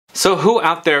So who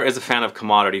out there is a fan of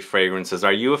commodity fragrances?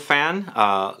 Are you a fan?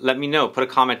 Let me know. Put a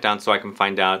comment down so I can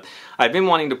find out. I've been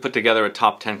wanting to put together a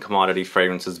top 10 commodity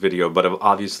fragrances video, but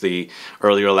obviously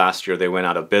earlier last year they went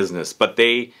out of business. But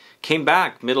they came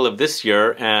back middle of this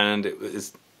year, and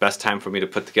it's best time for me to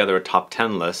put together a top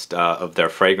 10 list of their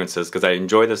fragrances, because I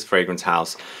enjoy this fragrance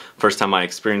house. First time I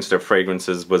experienced their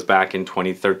fragrances was back in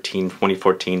 2013,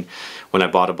 2014 when I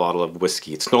bought a bottle of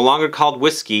whiskey. It's no longer called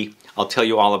whiskey. I'll tell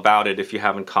you all about it if you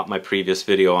haven't caught my previous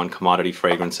video on commodity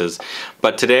fragrances.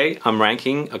 But today I'm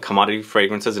ranking commodity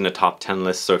fragrances in a top 10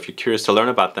 list, so if you're curious to learn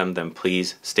about them, then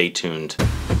please stay tuned.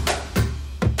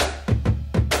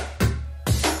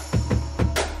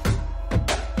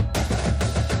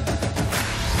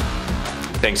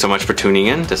 Thanks so much for tuning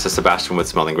in. This is Sebastian with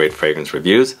Smelling Great Fragrance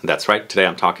Reviews. That's right, today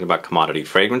I'm talking about commodity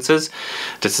fragrances.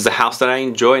 This is a house that I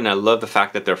enjoy, and I love the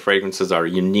fact that their fragrances are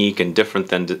unique and different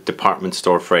than department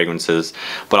store fragrances,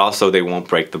 but also they won't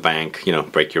break the bank,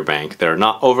 break your bank. They're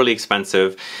not overly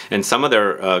expensive, and some of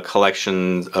their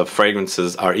collections of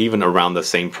fragrances are even around the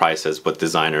same price as what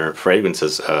designer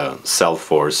fragrances sell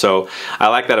for. So I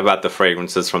like that about the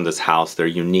fragrances from this house. They're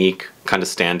unique, kind of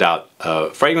standout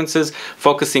fragrances,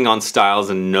 focusing on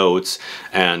styles and notes,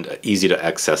 and easy to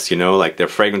access, like they're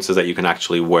fragrances that you can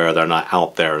actually wear. They're not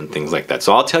out there and things like that.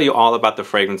 So I'll tell you all about the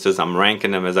fragrances. I'm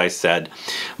ranking them, as I said.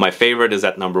 My favorite is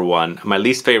at number 1. My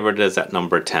least favorite is at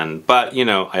number 10. But,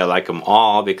 I like them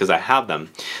all because I have them.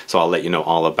 So I'll let you know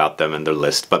all about them and their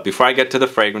list. But before I get to the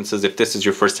fragrances, if this is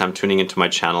your first time tuning into my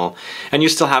channel and you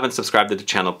still haven't subscribed to the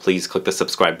channel, please click the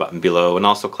subscribe button below and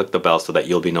also click the bell so that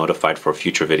you'll be notified for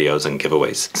future videos and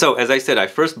giveaways. So as I said, I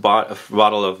first bought a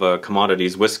bottle of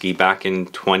commodities whiskey back in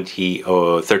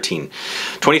 2013,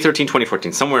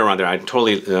 2014, somewhere around there. I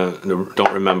totally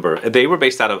don't remember. They were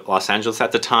based out of Los Angeles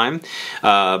at the time,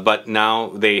 but now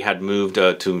they had moved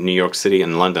to New York City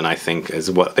and London, I think, is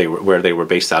where they were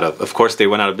based out of. Of course, they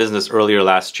went out of business earlier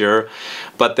last year,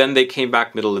 but then they came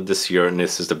back middle of this year, and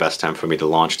this is the best time for me to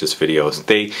launch this video.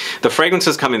 The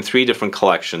fragrances come in 3 different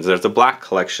collections. There's the black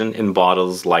collection in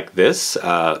bottles like this.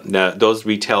 Those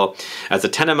retail as a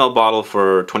 10 ml bottle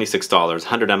for $26,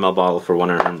 100 ml bottle for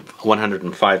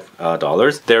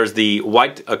 $105. There's the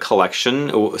white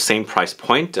collection, same price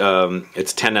point.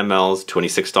 It's 10 mls,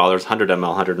 $26, 100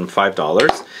 ml,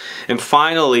 $105. And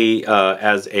finally,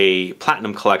 as a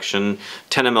platinum collection,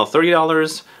 10 ml,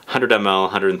 $30, 100 ml,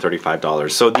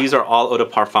 $135. So these are all eau de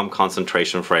parfum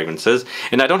concentration fragrances,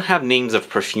 and I don't have names of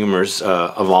perfumers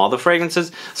of all the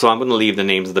fragrances, so I'm going to leave the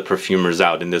names of the perfumers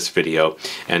out in this video.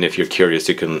 And if you're curious,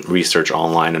 you can research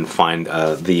online and find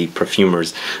the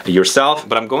perfumers yourself.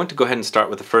 But I'm going to go ahead and start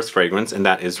with the first fragrance, and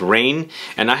that is Rain.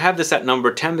 And I have this at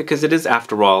number 10 because it is,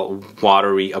 after all,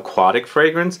 watery, aquatic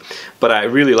fragrance. But I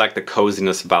really like the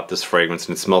coziness about this fragrance,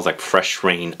 and it smells like fresh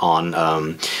rain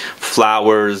on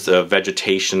flowers,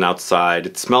 vegetation outside.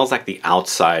 It smells like the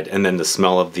outside, and then the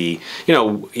smell of the,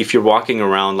 if you're walking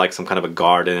around like some kind of a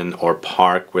garden or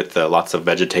park with lots of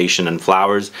vegetation and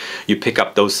flowers, you pick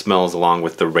up those smells along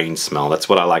with the rain smell. That's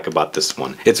what I like about this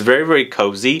one. It's very, very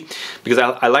cozy because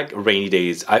I like rainy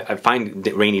days. I find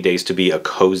rainy days to be a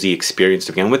cozy experience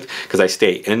to begin with, because I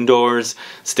stay indoors,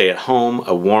 stay at home,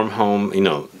 a warm home,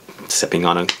 sipping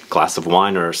on a glass of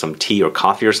wine or some tea or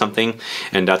coffee or something,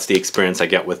 and that's the experience I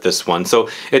get with this one. So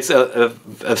it's a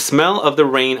smell of the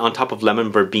rain on top of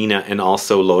lemon verbena and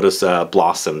also lotus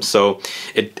blossom. So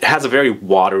it has a very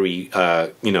watery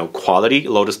quality.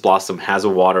 Lotus blossom has a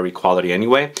watery quality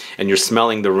anyway, and you're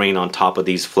smelling the rain on top of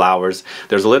these flowers.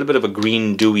 There's a little bit of a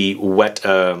green, dewy, wet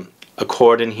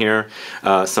accord in here.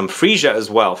 Some Freesia as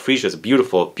well. Freesia is a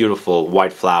beautiful, beautiful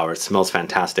white flower. It smells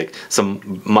fantastic.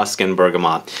 Some musk and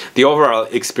bergamot. The overall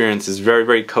experience is very,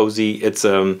 very cozy. It's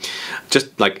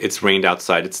just like it's rained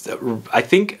outside. It's I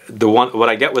think what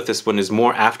I get with this one is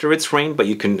more after it's rained, but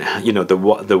you can,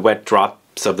 the wet drops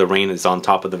of the rain is on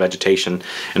top of the vegetation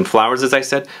and flowers, as I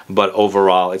said, but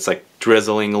overall it's like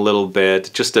drizzling a little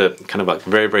bit, just a kind of a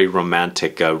very, very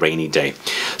romantic rainy day.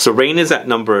 So Rain is at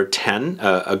number 10,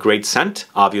 a great scent.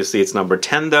 Obviously it's number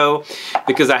 10 though,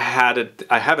 because I have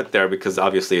it there because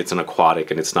obviously it's an aquatic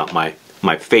and it's not my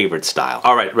favorite style.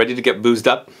 All right, ready to get boozed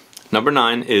up? Number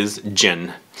 9 is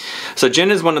Gin. So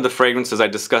Gin is one of the fragrances I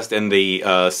discussed in the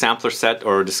sampler set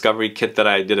or discovery kit that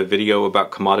I did a video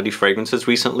about commodity fragrances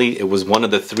recently. It was one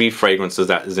of the 3 fragrances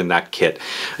that is in that kit.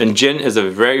 And Gin is a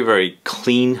very, very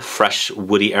clean, fresh,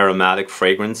 woody, aromatic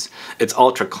fragrance. It's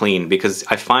ultra clean because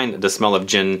I find the smell of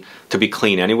gin to be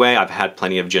clean anyway. I've had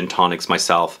plenty of gin tonics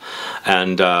myself,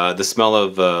 and the smell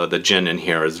of the gin in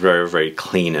here is very, very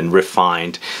clean and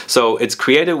refined. So it's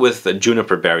created with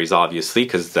juniper berries, obviously,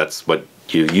 because that's what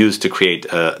you use to create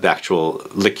the actual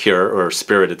liqueur or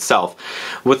spirit itself,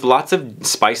 with lots of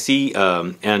spicy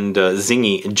and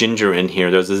zingy ginger in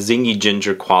here. There's a zingy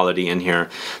ginger quality in here.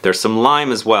 There's some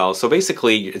lime as well. So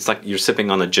basically, it's like you're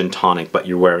sipping on a gin tonic, but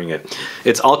you're wearing it.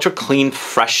 It's ultra clean,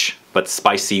 fresh, but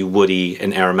spicy, woody,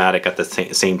 and aromatic at the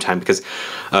same time, because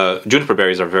juniper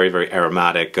berries are very, very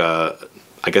aromatic.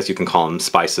 I guess you can call them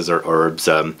spices or herbs.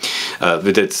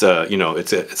 But it's you know,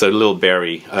 it's a little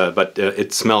berry, but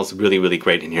it smells really, really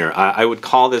great in here. I would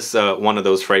call this one of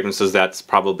those fragrances that's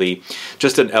probably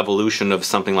just an evolution of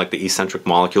something like the eccentric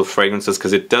molecule fragrances,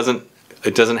 because it doesn't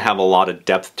have a lot of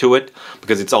depth to it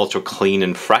because it's ultra clean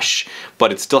and fresh,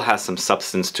 but it still has some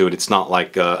substance to it. It's not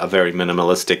like a very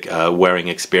minimalistic wearing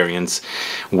experience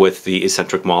with the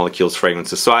eccentric molecules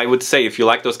fragrances. So I would say if you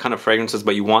like those kind of fragrances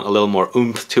but you want a little more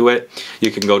oomph to it,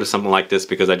 you can go to something like this,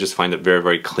 because I just find it very,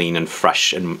 very clean and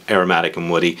fresh and aromatic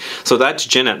and woody. So that's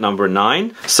gin at number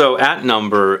 9. So at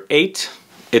number 8,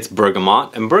 it's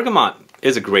Bergamot, and Bergamot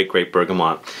is a great, great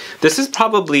bergamot. This is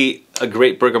probably a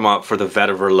great bergamot for the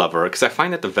vetiver lover, because I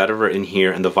find that the vetiver in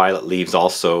here and the violet leaves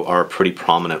also are pretty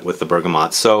prominent with the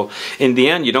bergamot. So in the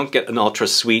end, you don't get an ultra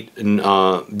sweet and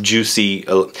juicy,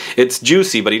 it's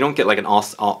juicy, but you don't get like an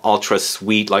ultra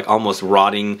sweet, like almost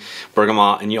rotting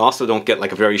bergamot, and you also don't get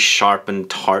like a very sharp and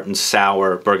tart and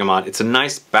sour bergamot. It's a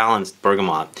nice balanced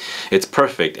bergamot. It's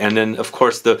perfect. And then of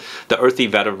course the earthy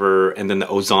vetiver and then the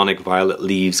ozonic violet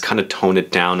leaves kind of tone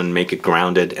it down and make it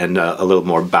grounded and a little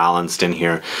more balanced in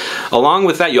here. Along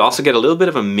with that, you also get a little bit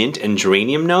of a mint and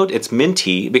geranium note. It's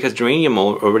minty because geranium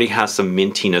already has some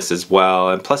mintiness as well,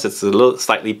 and plus it's a little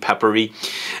slightly peppery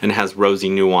and has rosy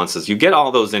nuances. You get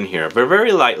all those in here, but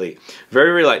very lightly, very,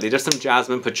 very lightly. There's some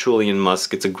jasmine, patchouli, and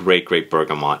musk. It's a great, great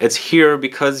bergamot. It's here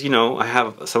because, you know, I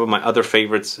have some of my other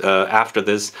favorites after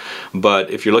this,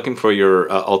 but if you're looking for your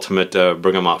ultimate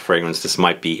bergamot fragrance, this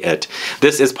might be it.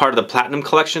 This is part of the Platinum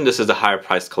collection. This is a higher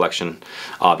priced collection,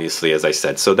 obviously, as I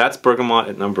said. So that's Bergamot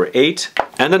at number 8.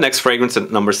 And the next fragrance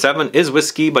at number 7 is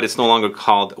whiskey, but it's no longer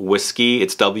called whiskey.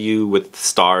 It's W with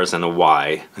stars and a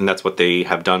Y, and that's what they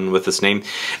have done with this name.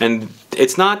 And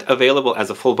it's not available as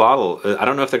a full bottle. I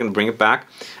don't know if they're going to bring it back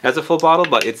as a full bottle,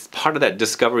 but it's part of that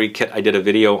discovery kit I did a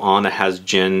video on that has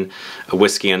gin,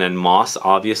 whiskey, and then moss.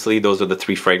 Obviously, those are the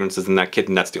 3 fragrances in that kit,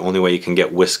 and that's the only way you can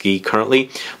get whiskey currently.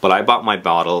 But I bought my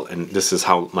bottle, and this is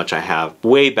how much I have,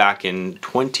 way back in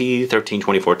 2013,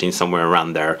 2014, somewhere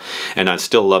around there, and I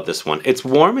still love this one. It's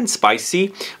warm and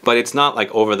spicy, but it's not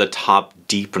like over the top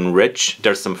deep and rich.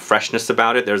 There's some freshness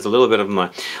about it. There's a little bit of my,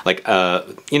 like,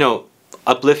 you know,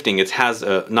 uplifting. It has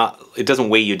it doesn't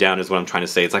weigh you down, is what I'm trying to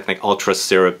say. It's like ultra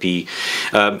syrupy.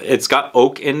 It's got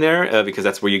oak in there because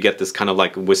that's where you get this kind of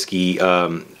like whiskey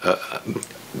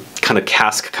kind of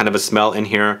cask kind of a smell in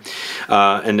here,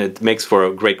 and it makes for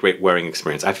a great, great wearing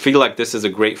experience. I feel like this is a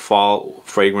great fall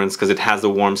fragrance because it has the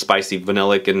warm, spicy,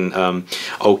 vanillic and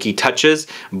oaky touches,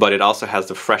 but it also has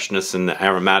the freshness and the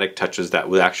aromatic touches that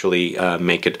would actually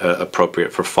make it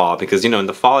appropriate for fall, because, you know, in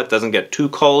the fall it doesn't get too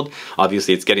cold.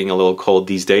 Obviously it's getting a little cold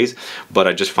these days, but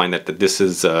I just find that this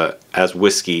is, as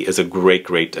whiskey, is a great,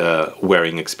 great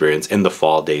wearing experience in the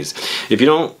fall days. If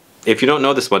you don't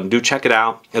know this one, do check it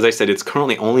out. As I said, it's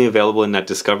currently only available in that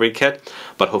discovery kit,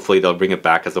 but hopefully they'll bring it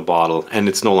back as a bottle, and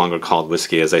it's no longer called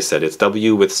whiskey. As I said, it's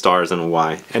W with stars and a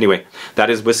Y. Anyway, that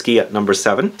is whiskey at number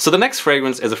 7. So the next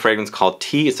fragrance is a fragrance called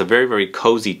Tea. It's a very, very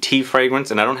cozy tea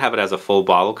fragrance, and I don't have it as a full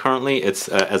bottle currently. It's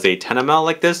as a 10 ml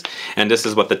like this, and this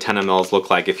is what the 10 mls look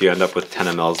like if you end up with 10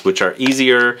 mls, which are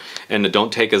easier and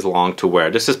don't take as long to wear.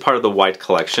 This is part of the white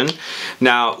collection.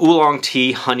 Now, oolong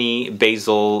tea, honey,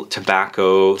 basil,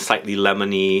 tobacco, slightly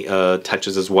lemony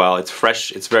touches as well. It's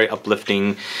fresh, it's very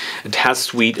uplifting, it has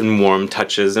sweet and warm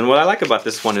touches, and what I like about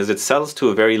this one is it settles to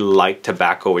a very light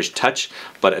tobacco-ish touch,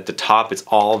 but at the top it's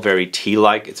all very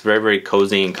tea-like. It's very, very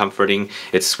cozy and comforting.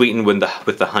 It's sweetened with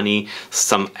the honey,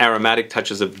 some aromatic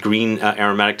touches of green,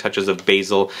 aromatic touches of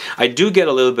basil. I do get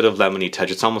a little bit of lemony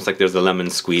touch. It's almost like there's a lemon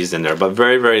squeezed in there, but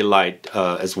very, very light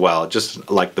as well, just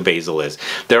like the basil is.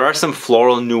 There are some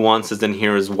floral nuances in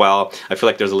here as well. I feel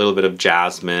like there's a little bit of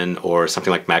jasmine or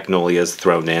something like magnolias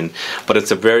thrown in, but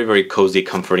it's a very, very cozy,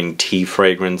 comforting tea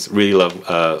fragrance. Really love,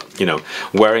 you know,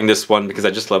 wearing this one because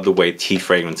I just love the way tea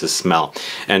fragrances smell,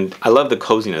 and I love the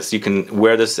coziness. You can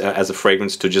wear this as a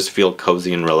fragrance to just feel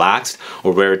cozy and relaxed,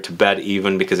 or wear it to bed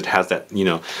even, because it has that, you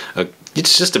know,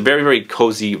 it's just a very, very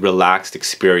cozy, relaxed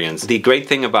experience. The great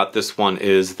thing about this one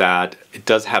is that it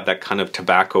does have that kind of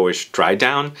tobacco-ish dry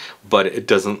down, but it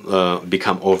doesn't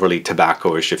become overly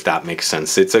tobacco-ish, if that makes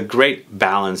sense. It's a great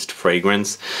balanced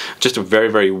fragrance, just a very,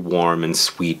 very warm and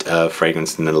sweet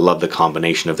fragrance, and I love the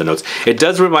combination of the notes. It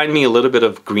does remind me a little bit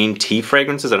of green tea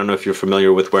fragrances. I don't know if you're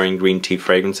familiar with wearing green tea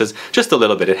fragrances. Just a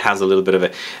little bit. It has a little bit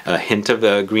of a hint of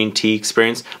a green tea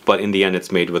experience, but in the end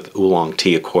it's made with oolong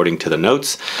tea according to the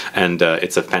notes, and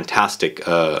it's a fantastic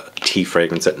tea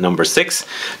fragrance at number 6.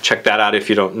 Check that out if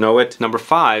you don't know it. Number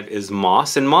 5 is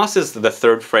Moss, and Moss is the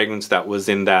third fragrance that was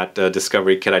in that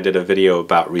discovery kit I did a video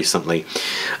about recently.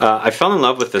 I fell in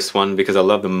love with this one because I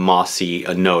love the mossy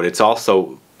note. It's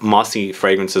also, mossy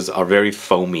fragrances are very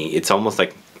foamy. It's almost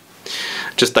like,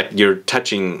 just like you're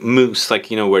touching mousse, like,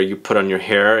 you know, where you put on your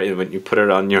hair, and when you put it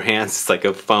on your hands, it's like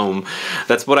a foam.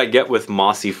 That's what I get with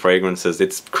mossy fragrances.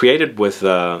 It's created with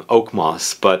oak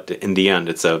moss, but in the end,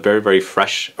 it's a very, very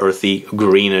fresh, earthy,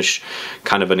 greenish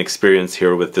kind of an experience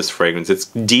here with this fragrance. It's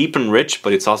deep and rich,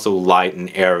 but it's also light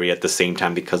and airy at the same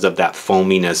time because of that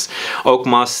foaminess. Oak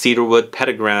moss, cedarwood,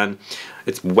 petitgrain.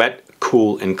 It's wet,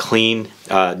 cool, and clean.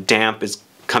 Damp is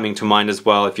coming to mind as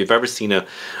well. If you've ever seen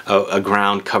a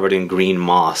ground covered in green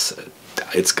moss,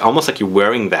 it's almost like you're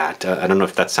wearing that. I don't know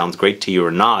if that sounds great to you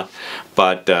or not,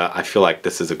 but I feel like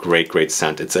this is a great, great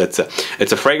scent. It's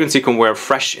a fragrance you can wear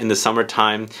fresh in the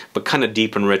summertime, but kind of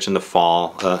deep and rich in the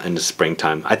fall and the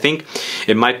springtime. I think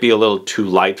it might be a little too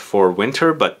light for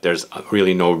winter, but there's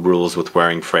really no rules with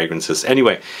wearing fragrances.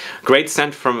 Anyway, great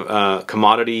scent from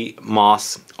Commodity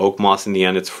Moss, oak moss in the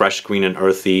end. It's fresh, green, and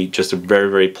earthy. Just a very,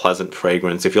 very pleasant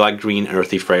fragrance. If you like green,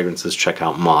 earthy fragrances, check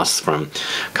out Moss from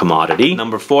Commodity.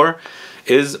 Number 4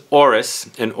 is Orris,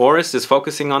 and Orris is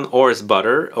focusing on orris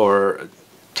butter, or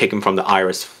taken from the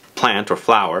iris plant or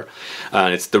flower.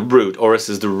 It's the root. Orris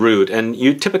is the root, and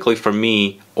you typically, for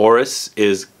me, orris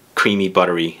is creamy,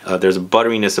 buttery. There's a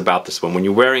butteriness about this one. When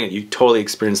you're wearing it, you totally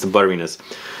experience the butteriness.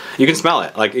 You can smell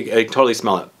it, like I totally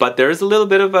smell it. But there is a little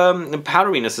bit of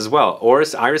powderiness as well.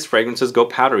 Orris iris fragrances go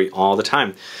powdery all the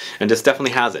time, and this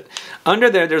definitely has it.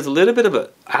 Under there, there's a little bit of an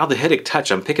aldehydic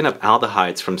touch. I'm picking up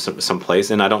aldehydes from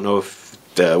someplace, and I don't know if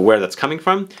where that's coming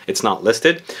from. It's not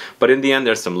listed, but in the end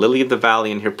there's some lily of the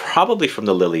valley in here, probably from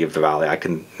the lily of the valley. I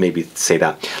can maybe say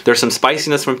that. There's some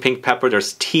spiciness from pink pepper.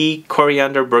 There's tea,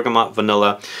 coriander, bergamot,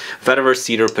 vanilla, vetiver,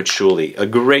 cedar, patchouli. A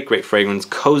great, great fragrance.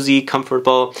 Cozy,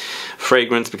 comfortable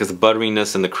fragrance because the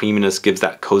butteriness and the creaminess gives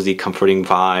that cozy, comforting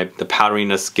vibe. The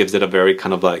powderiness gives it a very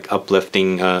kind of like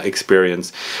uplifting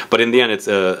experience. But in the end, it's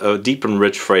a deep and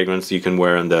rich fragrance you can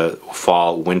wear in the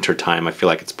fall, winter time. I feel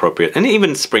like it's appropriate, and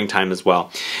even springtime as well.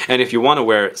 And if you want to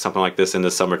wear something like this in the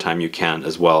summertime, you can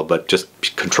as well, but just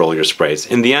control your sprays.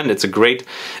 In the end, it's a great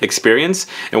experience.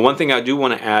 And one thing I do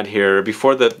want to add here,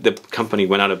 before the company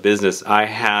went out of business, I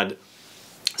had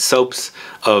soaps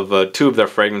of 2 of their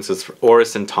fragrances,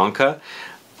 Orris and Tonka.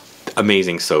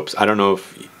 Amazing soaps. I don't know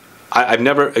if I've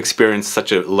never experienced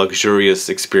such a luxurious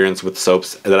experience with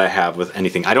soaps that I have with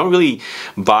anything. I don't really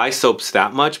buy soaps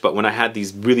that much, but when I had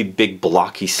these really big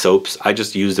blocky soaps, I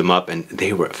just used them up and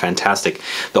they were fantastic.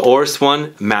 The Orris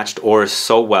one matched Orris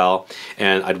so well,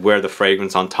 and I'd wear the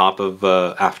fragrance on top of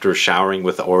after showering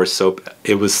with the Orris soap.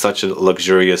 It was such a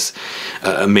luxurious,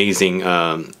 amazing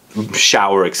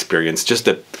shower experience, just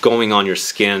going on your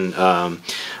skin.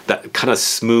 That kind of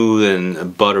smooth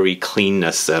and buttery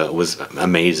cleanness was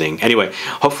amazing. Anyway,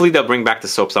 hopefully they'll bring back the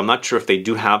soaps. I'm not sure if they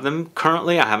do have them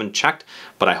currently. I haven't checked,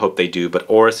 but I hope they do. But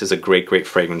Orris is a great, great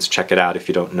fragrance. Check it out if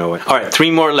you don't know it. All right,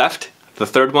 3 more left. The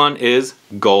third one is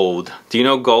Gold. Do you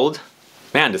know Gold?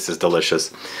 Man, this is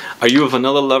delicious. Are you a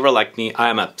vanilla lover like me? I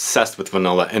am obsessed with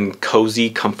vanilla and cozy,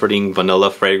 comforting vanilla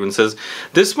fragrances.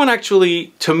 This one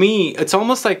actually, to me, it's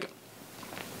almost like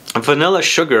vanilla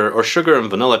sugar, or sugar and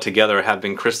vanilla together, have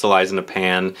been crystallized in a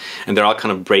pan, and they're all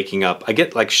kind of breaking up. I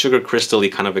get like sugar crystal-y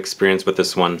kind of experience with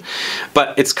this one,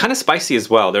 but it's kind of spicy as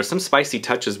well. There's some spicy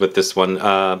touches with this one.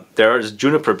 There are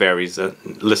juniper berries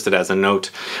listed as a note,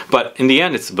 but in the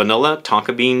end it's vanilla,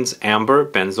 tonka beans, amber,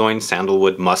 benzoin,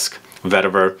 sandalwood, musk,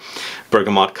 vetiver,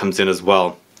 bergamot comes in as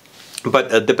well.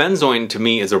 But the benzoin to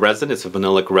me is a resin. It's a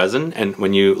vanillic resin, and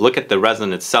when you look at the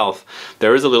resin itself,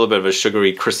 there is a little bit of a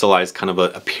sugary crystallized kind of a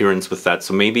appearance with that,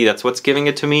 so maybe that's what's giving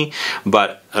it to me.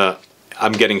 But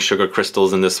I'm getting sugar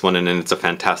crystals in this one, and it's a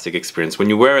fantastic experience. When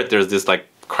you wear it, there's this like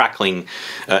crackling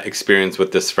experience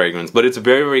with this fragrance. But it's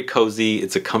very, very cozy.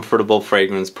 It's a comfortable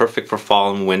fragrance, perfect for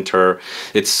fall and winter.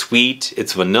 It's sweet,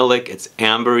 it's vanillic, it's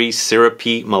ambery,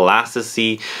 syrupy,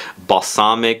 molassesy,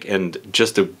 balsamic, and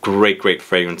just a great, great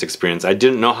fragrance experience. I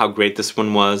didn't know how great this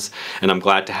one was, and I'm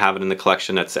glad to have it in the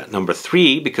collection. That's at number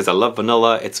 3 because I love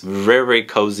vanilla. It's very, very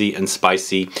cozy and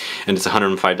spicy, and it's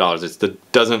 $105.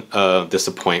 It doesn't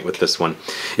disappoint with this one.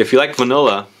 If you like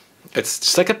vanilla, it's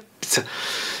just like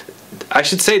I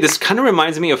should say this kind of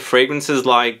reminds me of fragrances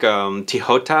like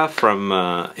Tihota from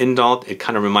Indalt. It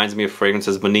kind of reminds me of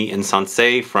fragrances Bonnie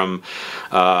Insensé from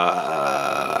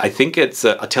I think it's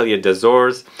Atelier des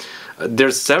Ors.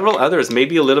 There's several others,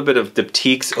 maybe a little bit of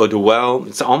Diptyque's Eau de Well.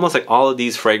 It's almost like all of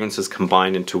these fragrances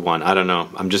combined into one. I don't know.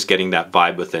 I'm just getting that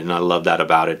vibe with it, and I love that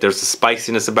about it. There's the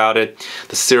spiciness about it,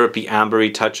 the syrupy,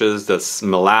 ambery touches, the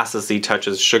molassesy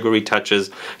touches, sugary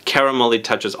touches, caramelly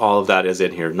touches. All of that is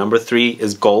in here. Number 3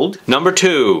 is Gold. Number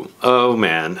 2, oh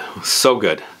man, so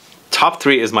good. Top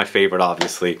 3 is my favorite,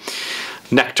 obviously.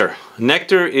 Nectar.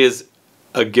 Nectar is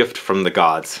a gift from the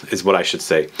gods, is what I should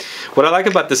say. What I like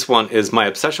about this one is my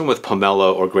obsession with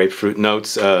pomelo or grapefruit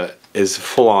notes is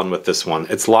full on with this one.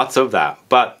 It's lots of that,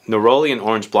 but neroli and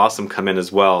orange blossom come in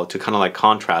as well to kind of like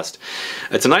contrast.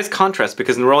 It's a nice contrast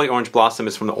because neroli orange blossom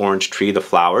is from the orange tree, the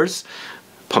flowers.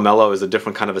 Pomelo is a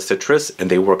different kind of a citrus, and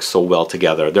they work so well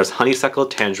together. There's honeysuckle,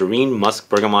 tangerine, musk,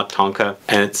 bergamot, tonka,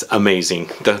 and it's amazing.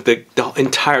 The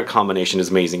entire combination is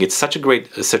amazing. It's such a great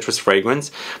citrus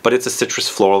fragrance, but it's a citrus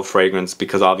floral fragrance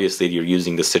because obviously you're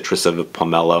using the citrus of the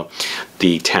pomelo,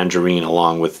 the tangerine,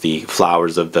 along with the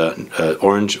flowers of the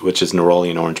orange, which is neroli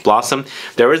and orange blossom.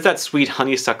 There is that sweet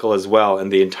honeysuckle as well,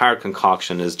 and the entire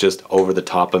concoction is just over the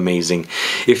top amazing.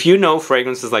 If you know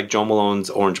fragrances like Jo Malone's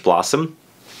Orange Blossom,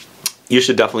 you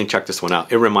should definitely check this one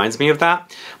out. It reminds me of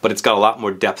that, but it's got a lot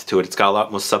more depth to it. It's got a lot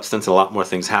more substance and a lot more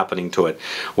things happening to it.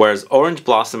 Whereas Orange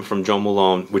Blossom from Jo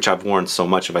Malone, which I've worn so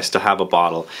much of, I still have a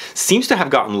bottle, seems to have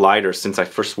gotten lighter since I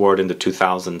first wore it in the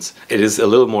 2000s. It is a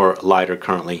little more lighter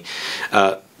currently.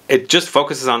 It just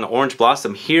focuses on the orange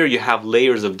blossom. Here you have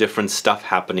layers of different stuff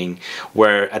happening,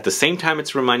 where at the same time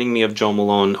it's reminding me of Jo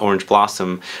Malone Orange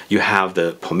Blossom, you have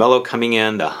the pomelo coming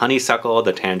in, the honeysuckle,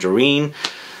 the tangerine.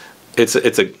 It's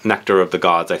a nectar of the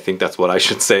gods. I think that's what I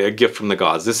should say, a gift from the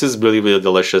gods. This is really, really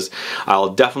delicious. I'll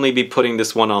definitely be putting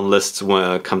this one on lists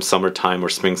when come summertime or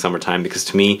spring, summertime, because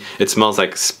to me it smells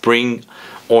like spring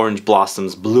orange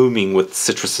blossoms blooming with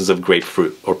citruses of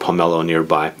grapefruit or pomelo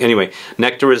nearby. Anyway,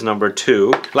 nectar is number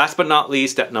 2. Last but not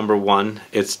least, at number 1,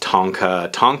 it's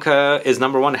tonka. Tonka is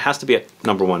number 1. It has to be at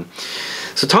number 1.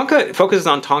 So tonka focuses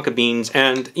on tonka beans,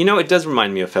 and you know, it does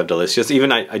remind me of Fève Delicieuses.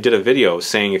 Even I did a video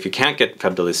saying if you can't get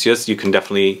Fève Delicieuses, you can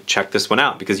definitely check this one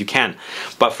out, because you can.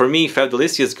 But for me, Fève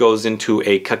Delicieuses goes into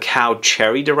a cacao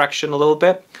cherry direction a little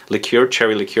bit, liqueur,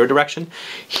 cherry liqueur direction.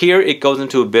 Here it goes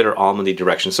into a bitter almondy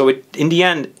direction. So in the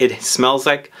end, it smells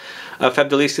like Fève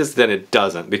Delicieuses, then it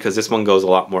doesn't, because this one goes a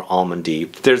lot more almondy.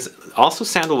 There's also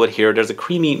sandalwood here. There's a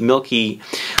creamy, milky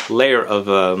layer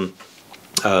of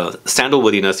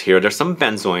sandalwoodiness here. There's some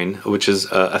benzoin, which is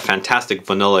a fantastic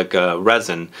vanillic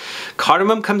resin.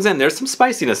 Cardamom comes in. There's some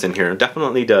spiciness in here. It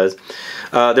definitely does.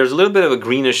 There's a little bit of a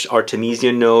greenish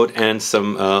artemisia note and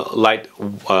some light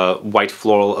white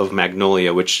floral of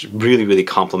magnolia, which really, really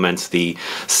complements the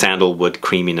sandalwood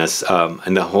creaminess,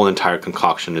 and the whole entire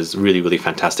concoction is really, really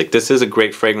fantastic. This is a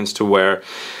great fragrance to wear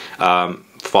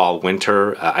fall,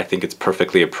 winter. I think it's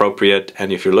perfectly appropriate,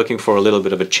 and if you're looking for a little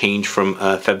bit of a change from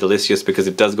Fève Delicieuses, because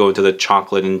it does go into the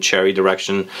chocolate and cherry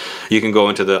direction, you can go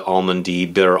into the almondy,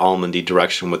 bitter almondy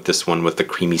direction with this one, with the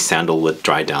creamy sandalwood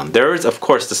dry down. There is, of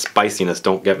course, the spiciness,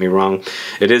 don't get me wrong.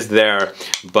 It is there,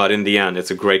 but in the end,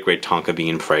 it's a great, great tonka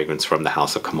bean fragrance from the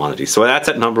House of Commodity. So that's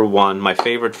at number 1, my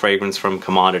favorite fragrance from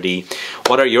Commodity.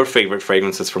 What are your favorite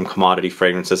fragrances from Commodity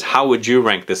Fragrances? How would you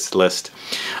rank this list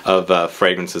of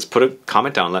fragrances? Put a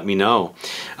comment down, let me know.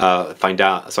 Find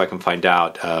out, so I can find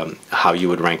out how you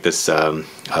would rank this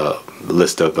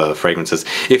list of fragrances.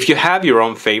 If you have your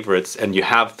own favorites and you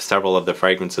have several of the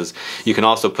fragrances, you can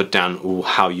also put down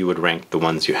how you would rank the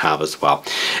ones you have as well.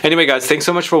 Anyway guys, thanks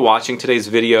so much for watching today's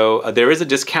video. There is a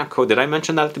discount code. Did I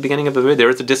mention that at the beginning of the video? There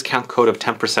is a discount code of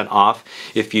 10% off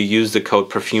if you use the code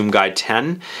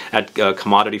PerfumeGuide10 at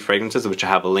Commodity Fragrances, which I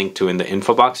have a link to in the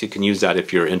info box. You can use that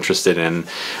if you're interested in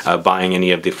buying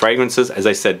any of the fragrances. As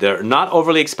I said, they're not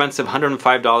overly expensive,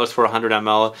 $105 for 100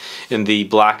 ml in the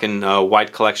black and white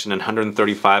light collection, and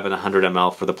 135 and 100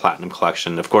 ml for the platinum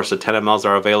collection. Of course, the 10 mls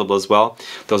are available as well.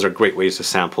 Those are great ways to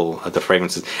sample the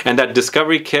fragrances. And that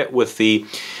discovery kit with the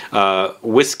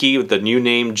whiskey, with the new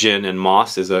name gin and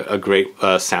moss is a great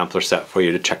sampler set for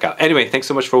you to check out. Anyway, thanks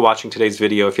so much for watching today's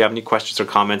video. If you have any questions or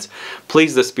comments,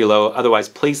 please list below. Otherwise,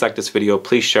 please like this video,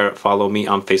 please share it, follow me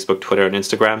on Facebook, Twitter, and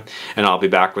Instagram, and I'll be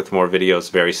back with more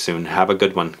videos very soon. Have a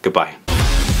good one. Goodbye.